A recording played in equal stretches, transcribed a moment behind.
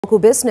Local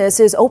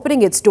business is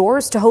opening its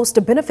doors to host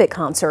a benefit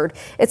concert.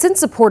 It's in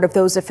support of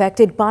those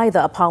affected by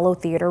the Apollo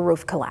Theater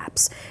roof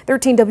collapse.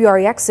 13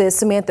 WREX's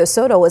Samantha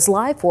Soto is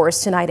live for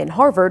us tonight in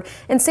Harvard.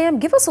 And Sam,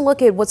 give us a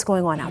look at what's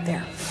going on out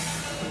there.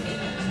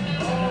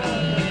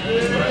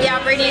 Yeah,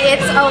 Brittany,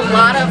 it's a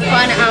lot of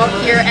fun out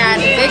here at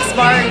Vic's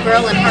Bar and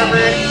Grill in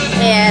Harvard,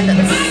 and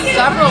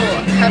several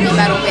heavy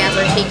metal bands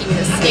are taking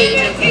the stage,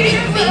 including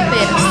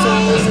Vapid,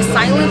 Souls,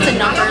 Silence and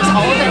Numbers,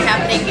 all of it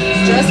happening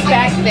just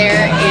back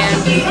there, and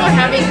people are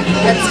having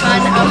a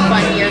ton of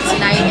fun here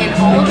tonight, and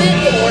all of it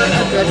for a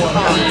good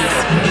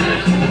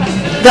cause.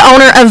 The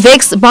owner of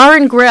Vic's Bar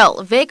and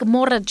Grill, Vic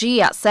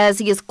Moragia, says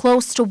he is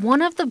close to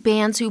one of the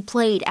bands who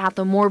played at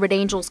the Morbid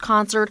Angels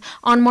concert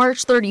on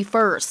March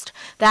 31st.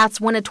 That's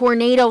when a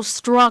tornado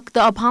struck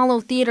the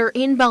Apollo Theater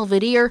in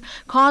Belvedere,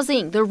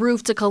 causing the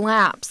roof to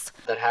collapse.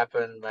 That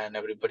happened when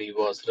everybody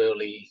was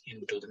really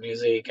into the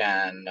music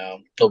and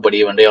nobody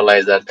even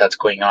realized that that's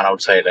going on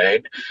outside,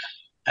 right?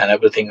 And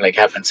everything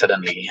happened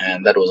suddenly,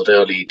 and that was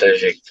really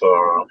tragic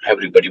for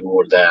everybody who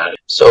were there.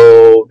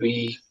 So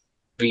we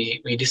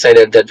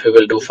decided that we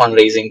will do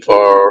fundraising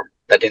for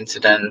that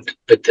incident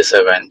with this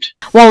event.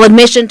 While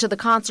admission to the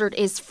concert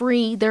is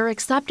free, they're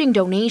accepting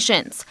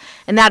donations,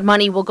 and that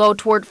money will go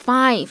toward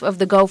 5 of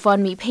the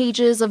GoFundMe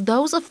pages of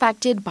those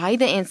affected by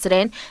the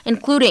incident,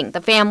 including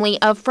the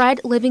family of Fred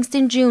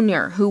Livingston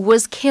Jr., who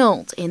was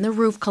killed in the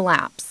roof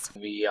collapse.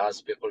 We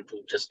ask people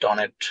to just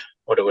donate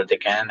whatever they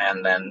can,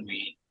 and then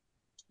we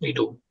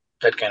do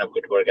that kind of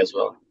good work as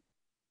well.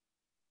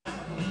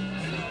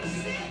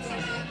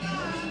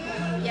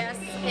 Yes,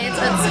 it's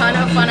a ton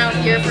of fun out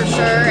here for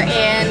sure,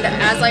 and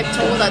as I've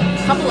told, a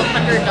couple of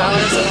 $100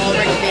 have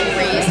already been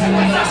raised for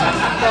those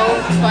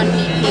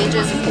GoFundMe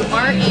pages. If you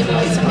aren't able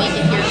to make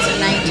it here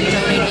tonight to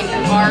donate, if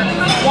you are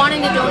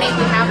wanting to donate,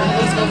 we have all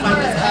those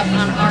GoFundMes up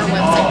on our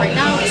website right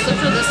now. Just look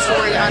for this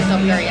story on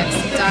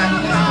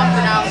WREX.com.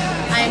 For now,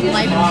 I am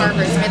live in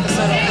Harvard, Samantha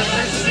Soto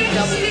for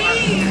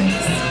WREX.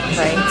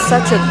 Right,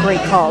 such a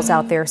great cause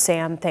out there,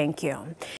 Sam. Thank you.